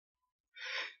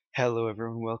Hello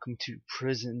everyone, welcome to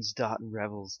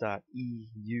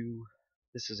Prisons.Revils.EU.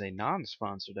 This is a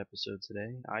non-sponsored episode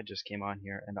today. I just came on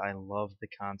here and I love the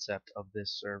concept of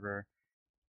this server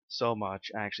so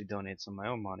much. I actually donate some of my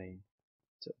own money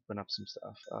to open up some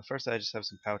stuff. First I just have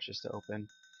some pouches to open.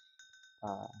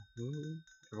 Ooh,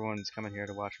 everyone's coming here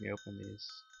to watch me open these.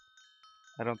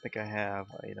 I don't think I have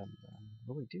items.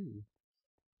 Oh, we do.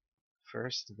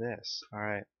 First this.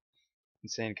 Alright.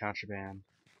 Insane contraband.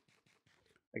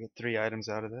 I get 3 items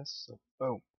out of this, so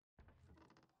boom.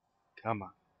 Come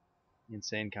on.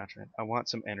 Insane contract. I want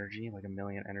some energy, like a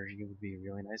million energy would be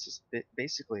really nice.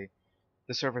 Basically,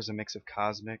 the server is a mix of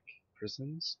cosmic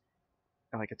prisons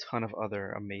and like a ton of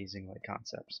other amazing like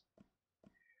concepts.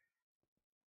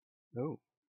 Oh,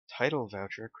 title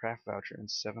voucher, craft voucher, and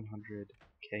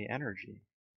 700k energy.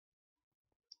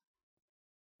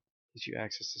 Gives you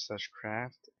access to such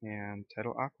craft and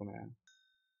title Aquaman.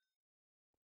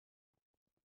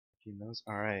 You knows?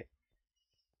 Alright,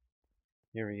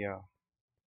 here we go.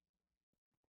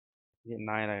 You get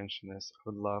 9 items from this. I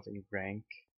would love a rank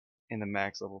in the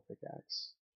max level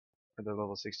pickaxe. Or the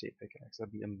level 68 pickaxe.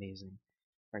 That'd be amazing.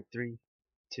 Alright, 3,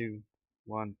 2,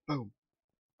 1, boom!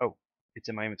 Oh, it's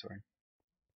in my inventory.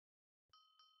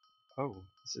 Oh,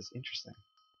 this is interesting.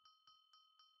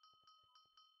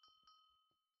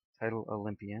 Title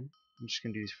Olympian. I'm just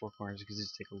gonna do these 4 corners because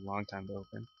these take a long time to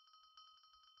open.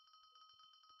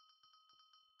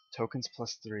 Tokens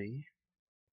plus 3.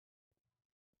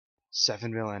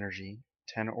 7 mil energy.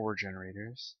 10 ore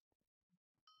generators.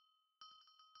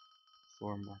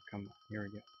 4 more. Come on, here we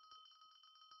go.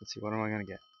 Let's see, what am I gonna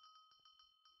get?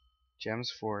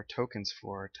 Gems 4, tokens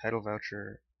 4, title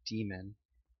voucher, demon.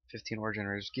 15 ore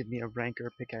generators. Give me a ranker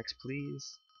pickaxe,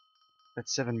 please. That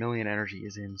 7 million energy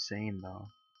is insane, though.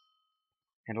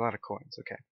 And a lot of coins,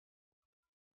 okay.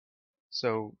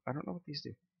 So, I don't know what these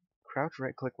do. Crouch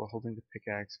right click while holding the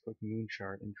pickaxe, click moon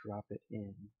chart, and drop it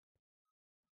in.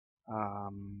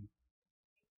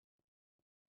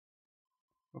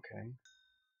 Okay.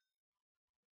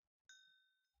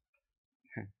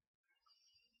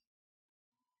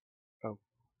 Oh,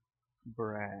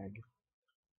 brag.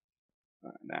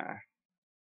 Nah.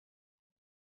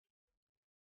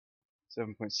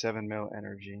 7.7 mil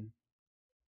energy.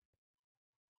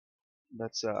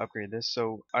 Let's upgrade this.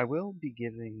 So I will be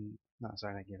giving, no,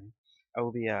 sorry, not giving. I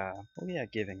will be, well, yeah,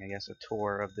 giving, I guess, a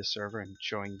tour of this server and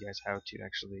showing you guys how to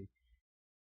actually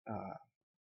uh,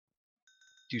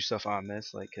 do stuff on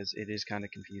this, like, because it is kind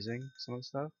of confusing, some of the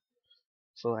stuff.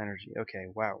 Full energy. Okay,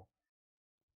 wow.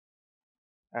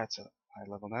 That's a high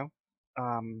level now.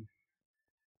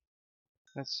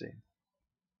 Let's see.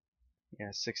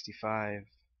 Yeah, 65.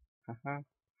 Haha.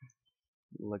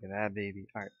 Look at that, baby.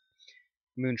 Alright.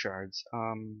 Moon shards.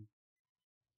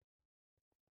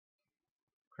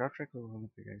 Crouch right click on the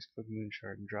pickaxe, click moon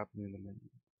shard, and drop it in the menu.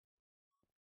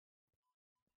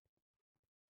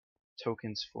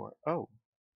 Tokens for. Oh,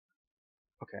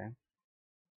 okay.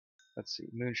 Let's see.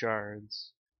 Moon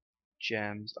shards,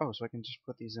 gems. Oh, so I can just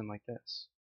put these in like this.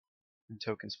 And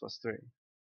tokens plus 3.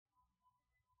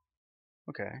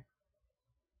 Okay.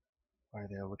 Why are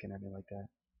they all looking at me like that?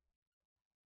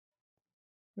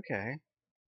 Okay.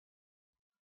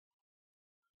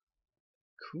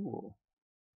 Cool.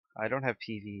 I don't have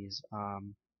PVs.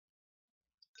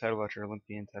 Title voucher,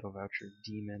 Olympian, title voucher,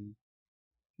 demon,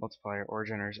 multiplier, ore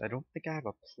generators. I don't think I have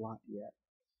a plot yet.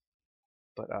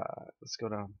 But let's go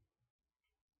to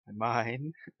my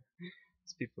mine.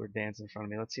 These people are dancing in front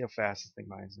of me. Let's see how fast this thing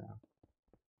mines now.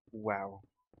 Wow.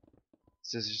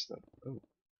 This is just a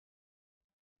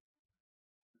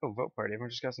vote party. Everyone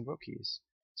just got some vote keys.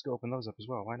 Let's go open those up as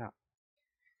well. Why not?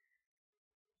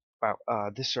 Wow.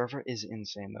 This server is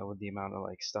insane though with the amount of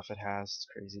like stuff it has. It's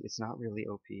crazy. It's not really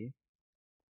OP.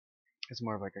 It's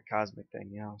more of like a cosmic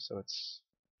thing, you know. So it's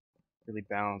really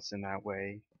balanced in that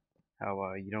way.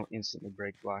 How you don't instantly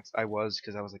break blocks. I was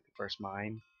because I was like the first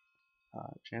mine.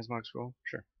 Transmog scroll.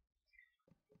 Sure.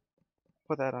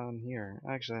 Put that on here.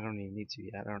 Actually, I don't even need to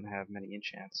yet. I don't have many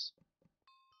enchants.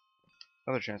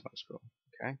 Another transmog scroll.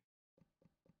 Okay.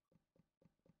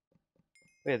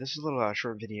 But yeah, this is a little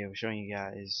short video showing you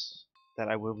guys that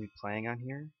I will be playing on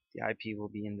here. The IP will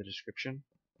be in the description.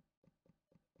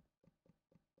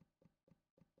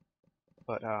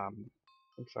 But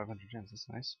 500 gems, that's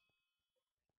nice.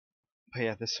 But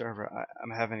yeah, this server, I'm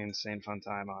having an insane fun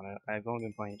time on it. I've only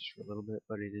been playing just for a little bit,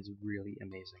 but it is really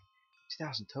amazing.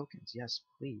 2,000 tokens, yes,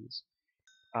 please.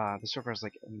 The server has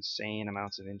like insane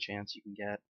amounts of enchants you can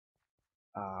get.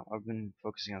 I've been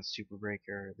focusing on Super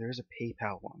Breaker. There's a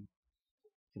PayPal one.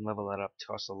 You can level that up,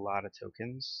 costs a lot of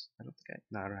tokens. I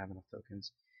don't have enough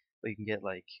tokens. But you can get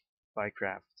like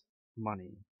Bycraft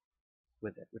money.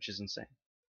 with it, which is insane.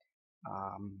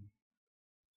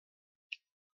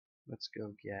 Let's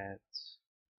go get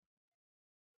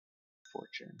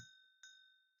Fortune.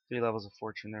 3 levels of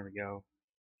Fortune, there we go.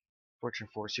 Fortune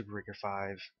 4, Super Breaker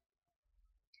 5,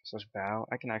 slash Bow.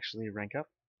 I can actually rank up.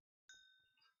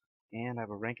 And I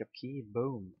have a rank up key,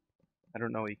 boom. I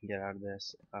don't know what you can get out of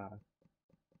this.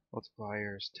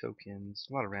 Multipliers, tokens,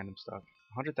 a lot of random stuff.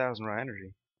 100,000 raw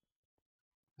energy.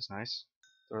 That's nice.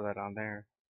 Throw that on there.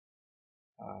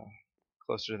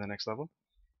 Closer to the next level.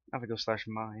 Now if I go slash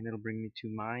mine, it'll bring me to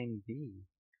mine B.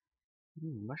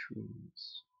 Ooh,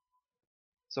 mushrooms.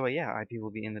 So yeah, IP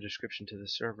will be in the description to the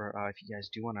server. If you guys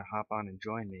do want to hop on and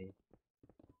join me,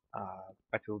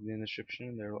 IP will be in the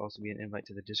description. There will also be an invite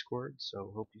to the Discord.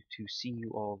 So hope to see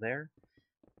you all there.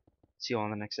 See you all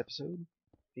on the next episode.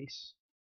 Peace.